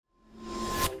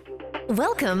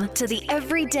Welcome to the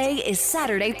Everyday is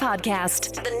Saturday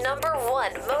podcast, the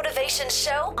 #1 motivation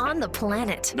show on the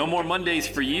planet. No more Mondays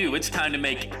for you. It's time to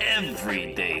make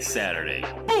every day Saturday.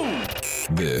 Boom!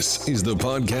 This is the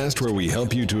podcast where we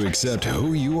help you to accept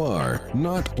who you are,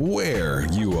 not where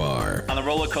you are. On the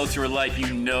roller coaster of life,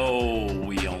 you know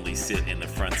we only sit in the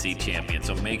front seat, champion.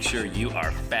 So make sure you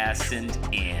are fastened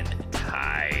and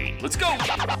tight. Let's go!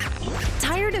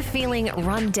 Tired of feeling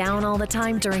run down all the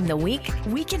time during the week?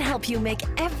 We can help you make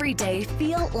every day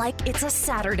feel like it's a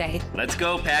Saturday. Let's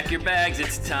go. Pack your bags.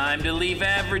 It's time to leave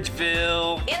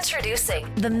Averageville.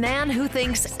 Introducing the man who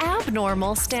thinks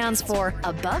abnormal stands for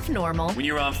above normal. When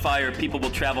you're on fire, people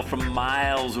will travel from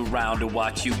miles around to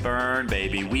watch you burn,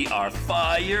 baby. We are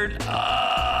fired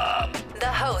up.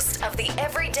 The host of the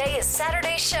Everyday is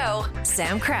Saturday show,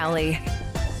 Sam Crowley.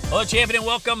 Hello, champion, and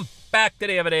welcome back to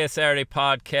the Everyday is Saturday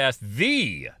podcast,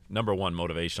 the #1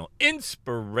 motivational,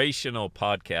 inspirational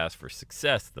podcast for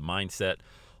success, the mindset,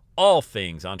 all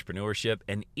things entrepreneurship.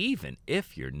 And even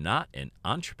if you're not an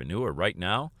entrepreneur right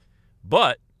now,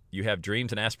 but you have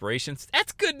dreams and aspirations,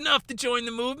 that's good enough to join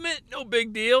the movement. No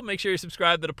big deal. Make sure you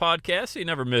subscribe to the podcast so you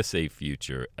never miss a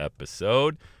future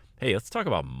episode. Hey, let's talk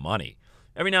about money.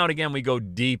 Every now and again, we go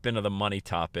deep into the money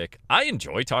topic. I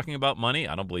enjoy talking about money.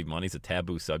 I don't believe money's a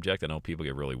taboo subject. I know people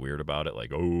get really weird about it,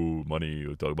 like, oh, money,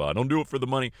 we talk about, I don't do it for the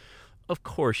money. Of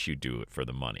course you do it for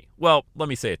the money. Well, let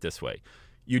me say it this way.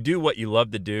 You do what you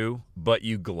love to do, but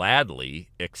you gladly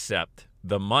accept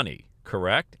the money,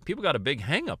 correct? People got a big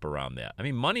hang-up around that. I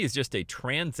mean, money is just a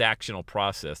transactional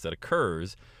process that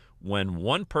occurs when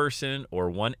one person or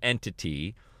one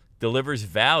entity delivers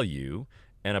value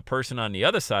and a person on the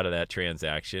other side of that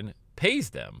transaction pays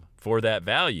them for that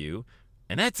value,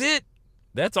 and that's it.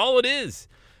 That's all it is.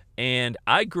 And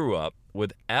I grew up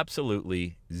with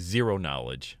absolutely zero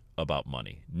knowledge about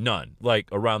money. None. Like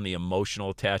around the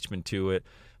emotional attachment to it,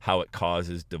 how it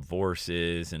causes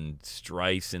divorces and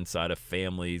strifes inside of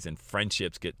families and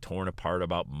friendships get torn apart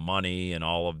about money and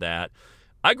all of that.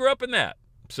 I grew up in that.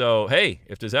 So, hey,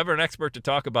 if there's ever an expert to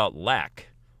talk about lack,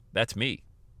 that's me.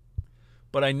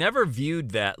 But I never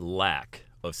viewed that lack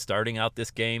of starting out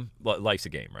this game. Life's a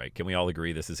game, right? Can we all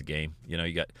agree this is a game? You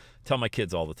know, tell my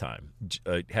kids all the time,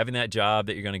 having that job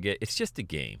that you're going to get, it's just a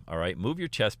game, all right? Move your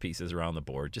chess pieces around the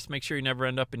board. Just make sure you never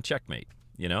end up in checkmate.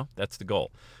 You know, that's the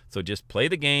goal. So just play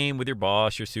the game with your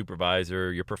boss, your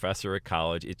supervisor, your professor at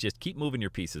college. It's just keep moving your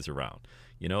pieces around.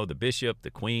 You know, the bishop,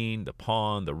 the queen, the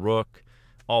pawn, the rook,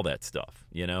 all that stuff,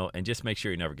 you know, and just make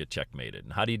sure you never get checkmated.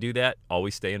 And how do you do that?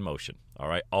 Always stay in motion, all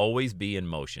right? Always be in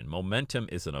motion. Momentum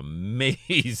is an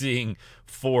amazing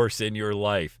force in your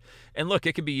life. And look,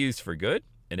 it can be used for good,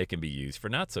 and it can be used for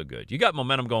not so good. You got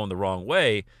momentum going the wrong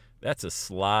way, that's a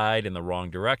slide in the wrong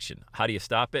direction. How do you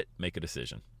stop it? Make a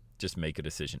decision. Just make a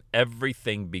decision.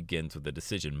 Everything begins with a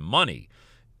decision. Money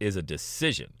is a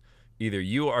decision. Either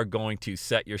you are going to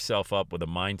set yourself up with a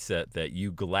mindset that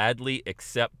you gladly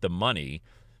accept the money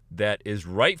that is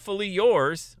rightfully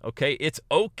yours, okay? It's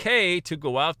okay to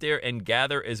go out there and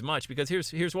gather as much, because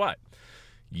here's why.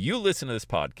 You listen to this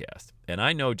podcast, and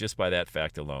I know just by that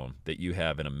fact alone that you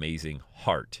have an amazing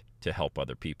heart to help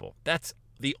other people. That's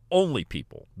the only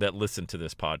people that listen to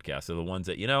this podcast are the ones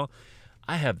that, you know,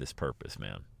 I have this purpose,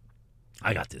 man.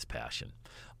 I got this passion.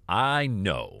 I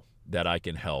know that I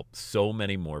can help so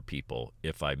many more people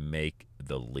if I make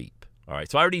the leap. All right,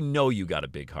 so I already know you got a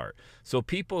big heart. So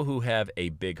people who have a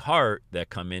big heart that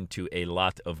come into a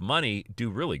lot of money do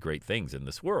really great things in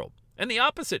this world. And the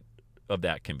opposite of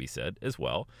that can be said as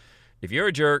well. If you're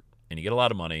a jerk and you get a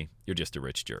lot of money, you're just a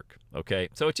rich jerk, okay?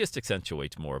 So it just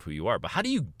accentuates more of who you are. But how do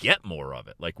you get more of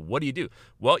it? Like, what do you do?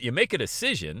 Well, you make a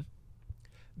decision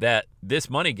that this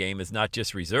money game is not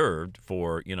just reserved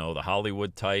for, you know, the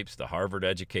Hollywood types, the Harvard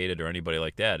educated, or anybody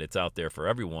like that. It's out there for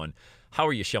everyone. How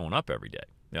are you showing up every day?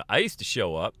 You know, I used to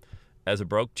show up as a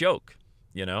broke joke,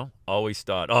 you know, always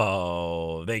thought,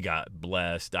 oh, they got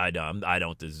blessed. I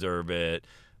don't deserve it.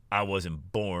 I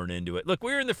wasn't born into it. Look,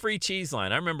 we were in the free cheese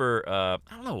line. I remember, I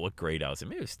don't know what grade I was in.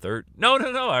 Maybe it was third. No.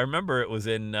 I remember it was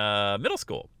in middle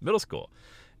school.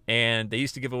 And they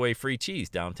used to give away free cheese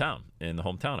downtown in the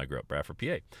hometown I grew up, Bradford,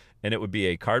 PA. And it would be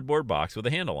a cardboard box with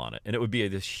a handle on it. And it would be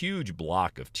this huge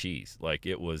block of cheese. Like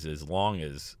it was as long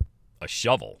as a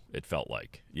shovel, it felt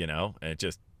like, you know, and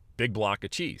just big block of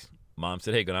cheese. Mom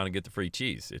said, hey, go down and get the free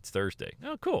cheese. It's Thursday.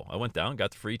 Oh, cool. I went down, got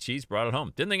the free cheese, brought it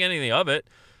home. Didn't think anything of it.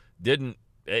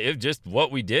 It was just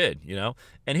what we did, you know.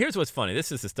 And here's what's funny.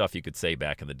 This is the stuff you could say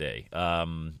back in the day.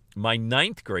 My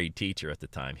 9th grade teacher at the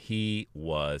time, he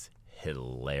was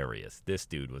hilarious. This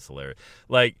dude was hilarious.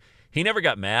 Like, he never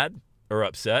got mad. or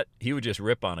upset, he would just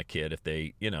rip on a kid if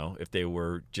they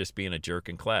were just being a jerk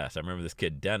in class. I remember this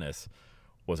kid, Dennis,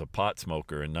 was a pot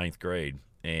smoker in 9th grade.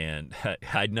 And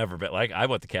I'd never been, I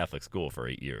went to Catholic school for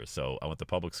 8 years. So I went to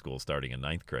public school starting in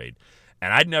 9th grade.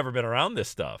 And I'd never been around this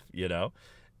stuff,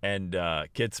 and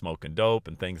kids smoking dope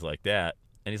and things like that.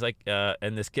 And he's like,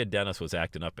 and this kid, Dennis, was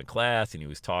acting up in class, and he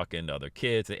was talking to other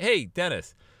kids. And, hey,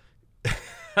 Dennis,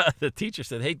 the teacher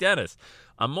said, hey, Dennis,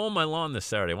 I'm mowing my lawn this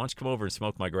Saturday. Why don't you come over and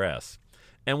smoke my grass?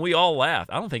 And we all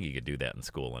laughed. I don't think you could do that in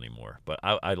school anymore, but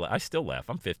I still laugh.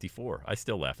 I'm 54. I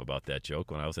still laugh about that joke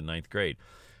when I was in 9th grade.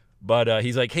 But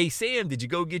he's like, hey, Sam, did you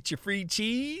go get your free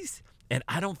cheese? And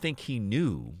I don't think he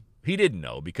knew. He didn't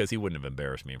know because he wouldn't have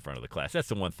embarrassed me in front of the class. That's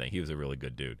the one thing. He was a really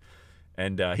good dude.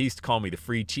 And he used to call me the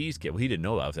free cheese kid. Well, he didn't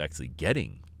know I was actually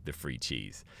getting the free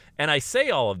cheese. And I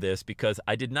say all of this because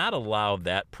I did not allow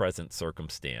that present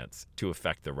circumstance to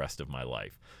affect the rest of my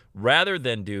life. Rather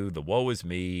than do the woe is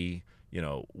me,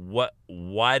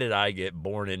 why did I get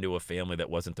born into a family that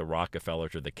wasn't the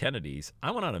Rockefellers or the Kennedys? I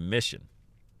went on a mission.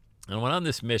 And I went on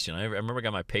this mission. I remember I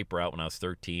got my paper out when I was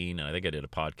 13, and I think I did a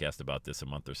podcast about this a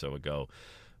month or so ago.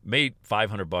 Made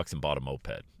 $500 and bought a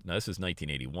moped. Now, this was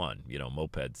 1981.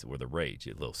 Mopeds were the rage.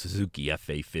 A little Suzuki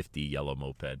FA50 yellow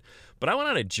moped. But I went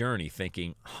on a journey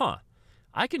thinking,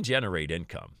 I can generate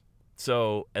income.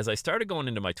 So as I started going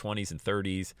into my 20s and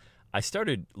 30s, I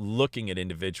started looking at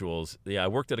individuals. I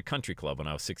worked at a country club when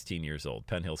I was 16 years old,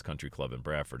 Penn Hills Country Club in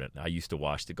Bradford. And I used to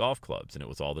wash the golf clubs, and it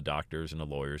was all the doctors and the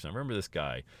lawyers. And I remember this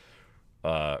guy,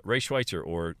 Ray Schweitzer,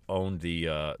 owned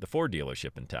the Ford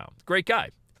dealership in town. Great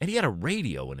guy. And he had a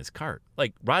radio in his cart,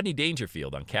 like Rodney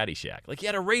Dangerfield on Caddyshack. Like, he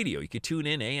had a radio. You could tune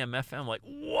in AM, FM. Like,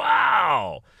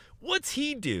 wow, what's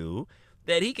he do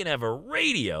that he can have a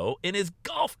radio in his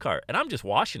golf cart? And I'm just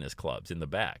washing his clubs in the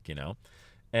back,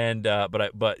 And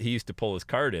but he used to pull his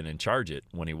cart in and charge it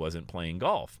when he wasn't playing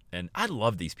golf. And I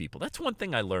love these people. That's one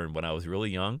thing I learned when I was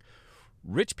really young.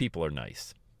 Rich people are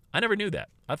nice. I never knew that.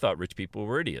 I thought rich people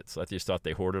were idiots. I just thought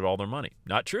they hoarded all their money.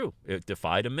 Not true. It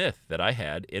defied a myth that I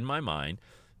had in my mind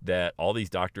that all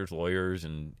these doctors, lawyers,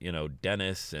 and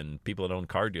dentists and people that own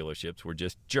car dealerships were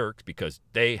just jerks because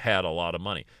they had a lot of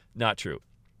money. Not true.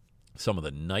 Some of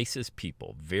the nicest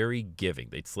people, very giving.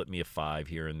 They'd slip me a $5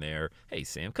 here and there. Hey,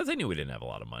 Sam, because they knew we didn't have a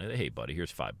lot of money. Hey, buddy,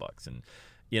 here's $5. And,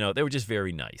 they were just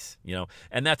very nice,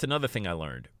 And that's another thing I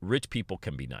learned. Rich people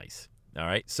can be nice, all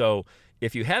right? So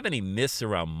if you have any myths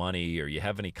around money or you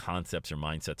have any concepts or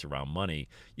mindsets around money,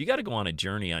 you got to go on a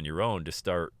journey on your own to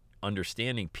start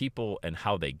understanding people and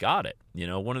how they got it.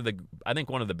 I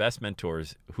think one of the best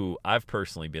mentors who I've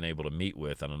personally been able to meet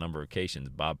with on a number of occasions,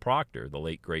 Bob Proctor, the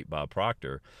late, great Bob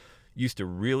Proctor, used to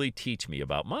really teach me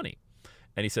about money.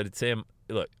 And he said, Sam,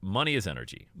 look, money is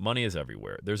energy. Money is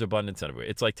everywhere. There's abundance everywhere.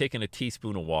 It's like taking a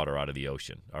teaspoon of water out of the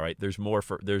ocean. All right. There's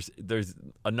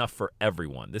enough for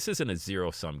everyone. This isn't a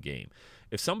zero-sum game.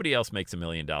 If somebody else makes $1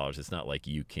 million, it's not like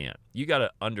you can't. You got to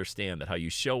understand that how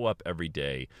you show up every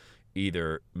day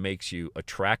either makes you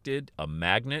attracted, a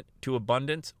magnet to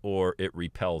abundance, or it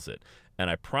repels it. And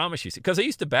I promise you, because I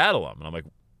used to battle him, and I'm like,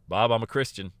 Bob, I'm a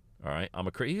Christian. All right, I'm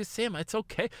a Christian. He goes, Sam, it's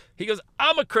okay. He goes,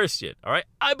 I'm a Christian. All right,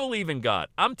 I believe in God.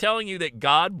 I'm telling you that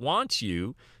God wants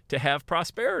you to have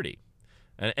prosperity.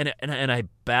 And I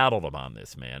battled him on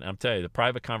this, man. I'm telling you, the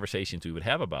private conversations we would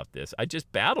have about this, I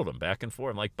just battled him back and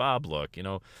forth. I'm like, Bob, look,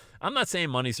 I'm not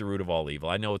saying money's the root of all evil.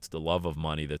 I know it's the love of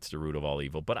money that's the root of all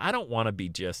evil, but I don't want to be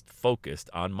just focused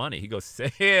on money. He goes,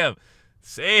 Sam,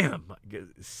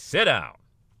 sit down.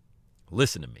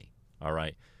 Listen to me, all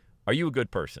right? Are you a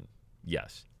good person?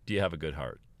 Yes. Do you have a good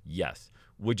heart? Yes.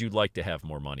 Would you like to have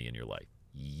more money in your life?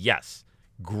 Yes.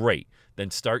 Great. Then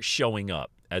start showing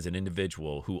up as an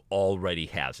individual who already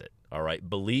has it, all right?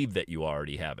 Believe that you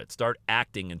already have it. Start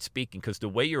acting and speaking, because the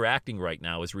way you're acting right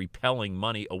now is repelling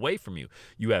money away from you.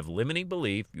 You have limiting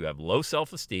belief. You have low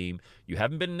self-esteem. You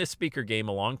haven't been in this speaker game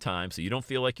a long time, so you don't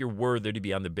feel like you're worthy to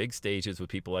be on the big stages with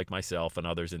people like myself and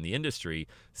others in the industry.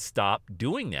 Stop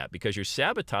doing that, because you're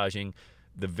sabotaging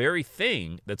the very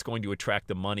thing that's going to attract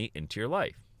the money into your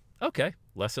life. Okay,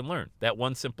 lesson learned. That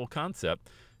one simple concept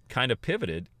kind of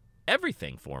pivoted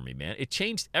everything for me, man. It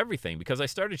changed everything, because I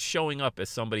started showing up as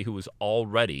somebody who was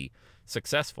already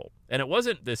successful. And it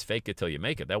wasn't this fake it till you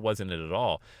make it. That wasn't it at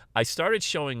all. I started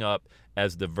showing up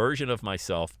as the version of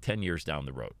myself 10 years down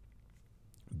the road.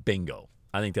 Bingo.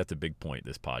 I think that's a big point,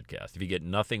 this podcast. If you get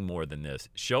nothing more than this,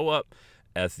 show up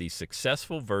as the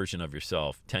successful version of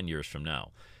yourself 10 years from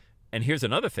now. And here's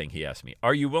another thing he asked me.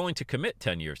 Are you willing to commit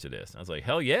 10 years to this? And I was like,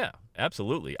 hell yeah,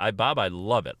 absolutely. Bob, I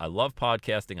love it. I love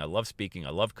podcasting. I love speaking. I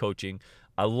love coaching.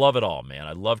 I love it all, man.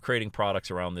 I love creating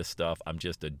products around this stuff. I'm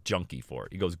just a junkie for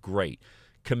it. He goes, great.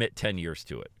 commit 10 years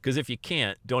to it. Because if you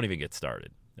can't, don't even get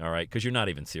started, all right? Because you're not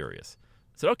even serious.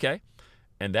 I said, okay.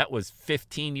 And that was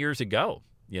 15 years ago,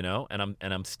 you know, and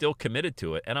I'm still committed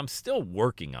to it, and I'm still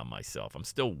working on myself. I'm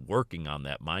still working on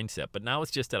that mindset, but now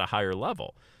it's just at a higher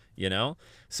level, you know?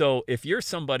 So if you're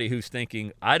somebody who's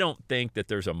thinking, I don't think that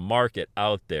there's a market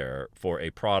out there for a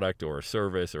product or a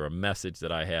service or a message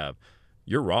that I have,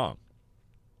 you're wrong.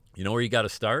 You know where you got to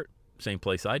start? Same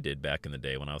place I did back in the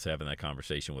day when I was having that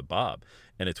conversation with Bob.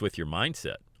 And it's with your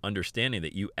mindset, understanding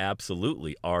that you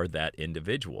absolutely are that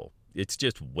individual. It's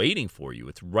just waiting for you.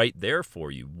 It's right there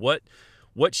for you. What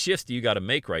shifts do you got to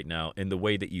make right now in the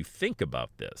way that you think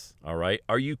about this? All right.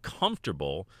 Are you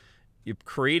comfortable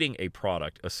creating a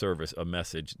product, a service, a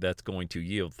message that's going to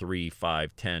yield $3,000,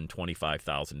 $5,000, $10,000,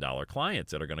 $25,000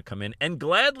 clients that are going to come in and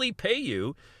gladly pay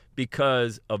you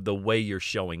because of the way you're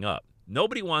showing up?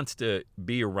 Nobody wants to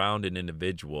be around an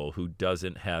individual who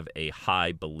doesn't have a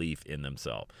high belief in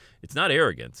themselves. It's not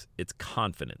arrogance, it's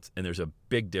confidence. And there's a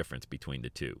big difference between the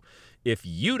two. If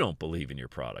you don't believe in your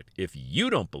product, if you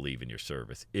don't believe in your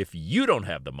service, if you don't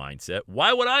have the mindset,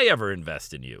 why would I ever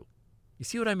invest in you? You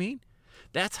see what I mean?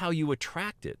 That's how you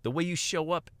attract it, the way you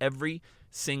show up every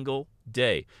single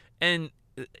day. And,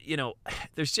 you know,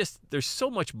 there's so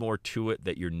much more to it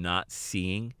that you're not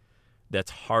seeing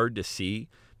that's hard to see.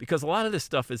 Because a lot of this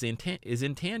stuff is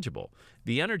intangible.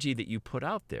 The energy that you put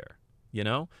out there, you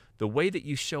know, the way that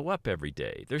you show up every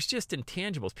day. There's just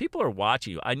intangibles. People are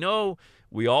watching you. I know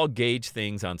we all gauge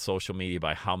things on social media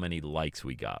by how many likes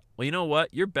we got. Well, you know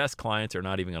what? Your best clients are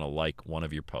not even going to like one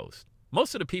of your posts.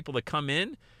 Most of the people that come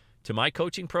in to my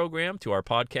coaching program, to our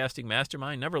podcasting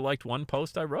mastermind, never liked one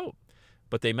post I wrote.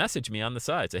 But they message me on the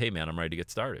side, say, hey, man, I'm ready to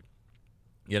get started.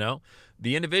 You know,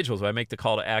 the individuals, when I make the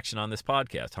call to action on this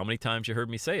podcast, how many times you heard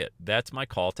me say it? That's my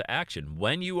call to action.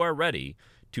 When you are ready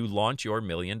to launch your $1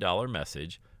 million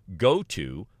message, go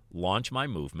to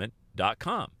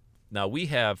launchmymovement.com. Now, we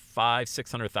have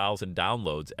 500,000-600,000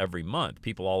 downloads every month,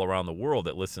 people all around the world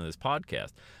that listen to this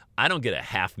podcast. I don't get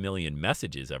 500,000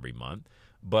 messages every month,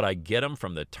 but I get them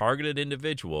from the targeted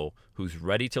individual who's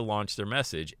ready to launch their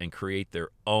message and create their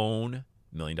own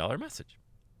 $1 million message.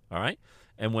 All right?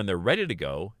 And when they're ready to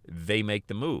go, they make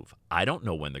the move. I don't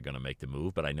know when they're going to make the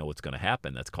move, but I know what's going to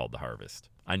happen. That's called the harvest.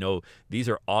 I know these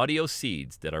are audio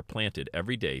seeds that are planted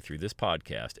every day through this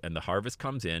podcast, and the harvest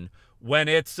comes in when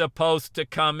it's supposed to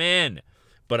come in.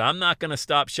 But I'm not going to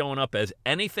stop showing up as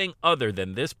anything other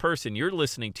than this person you're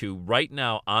listening to right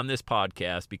now on this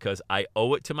podcast, because I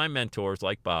owe it to my mentors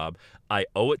like Bob. I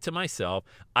owe it to myself.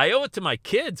 I owe it to my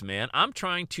kids, man. I'm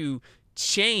trying to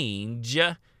change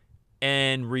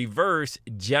and reverse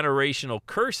generational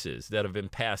curses that have been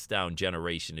passed down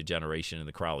generation to generation in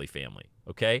the Crowley family,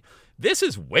 okay? This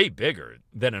is way bigger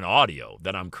than an audio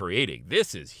that I'm creating.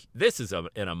 This is an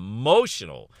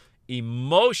emotional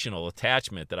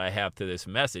attachment that I have to this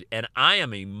message, and I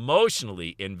am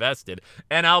emotionally invested,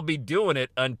 and I'll be doing it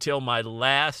until my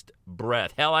last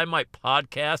breath. Hell, I might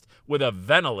podcast with a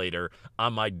ventilator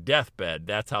on my deathbed.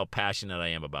 That's how passionate I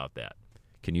am about that.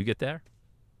 Can you get there?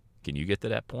 Can you get to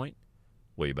that point?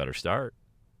 Well, you better start.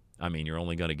 I mean, you're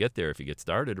only going to get there if you get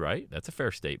started, right? That's a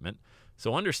fair statement.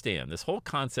 So understand, this whole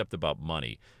concept about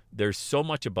money, there's so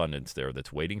much abundance there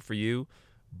that's waiting for you,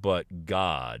 but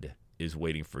God is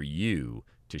waiting for you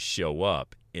to show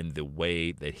up in the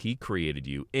way that he created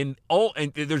you. And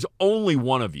there's only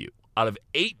one of you. Out of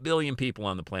 8 billion people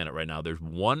on the planet right now, there's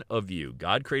one of you.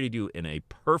 God created you in a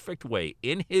perfect way,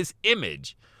 in his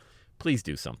image. Please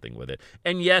do something with it.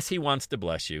 And yes, he wants to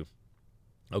bless you.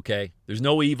 Okay, there's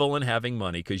no evil in having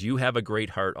money because you have a great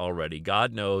heart already.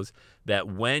 God knows that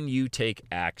when you take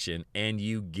action and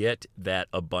you get that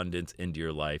abundance into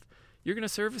your life, you're going to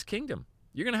serve his kingdom.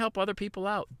 You're going to help other people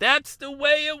out. That's the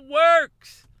way it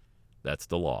works. That's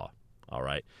the law. All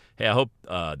right. Hey, I hope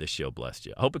this show blessed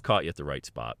you. I hope it caught you at the right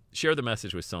spot. Share the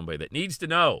message with somebody that needs to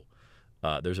know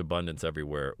there's abundance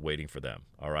everywhere waiting for them.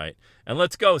 All right. And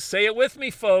let's go. Say it with me,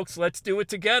 folks. Let's do it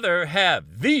together.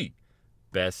 Have the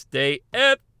best day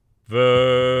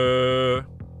ever.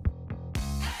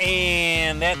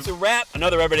 And that's a wrap.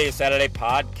 Another Everyday Saturday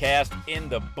podcast in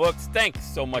the books. Thanks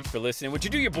so much for listening. Would you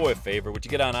do your boy a favor? Would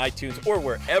you get on iTunes or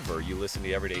wherever you listen to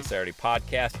the Everyday Saturday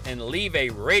podcast and leave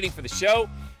a rating for the show?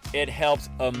 It helps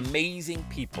amazing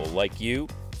people like you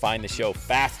find the show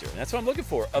faster. And that's what I'm looking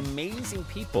for, amazing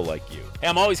people like you. Hey,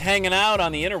 I'm always hanging out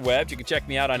on the interwebs. You can check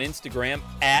me out on Instagram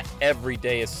at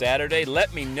EverydayIsSaturday.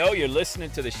 Let me know you're listening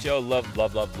to the show.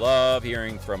 Love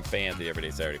hearing from fans of the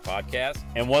Everyday Saturday podcast.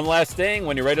 And one last thing,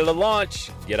 when you're ready to launch,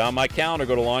 get on my calendar,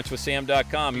 go to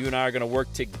launchwithsam.com. You and I are going to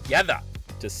work together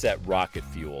to set rocket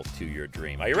fuel to your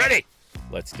dream. Are you ready?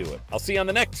 Let's do it. I'll see you on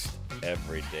the next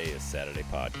Every Day is Saturday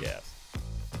podcast.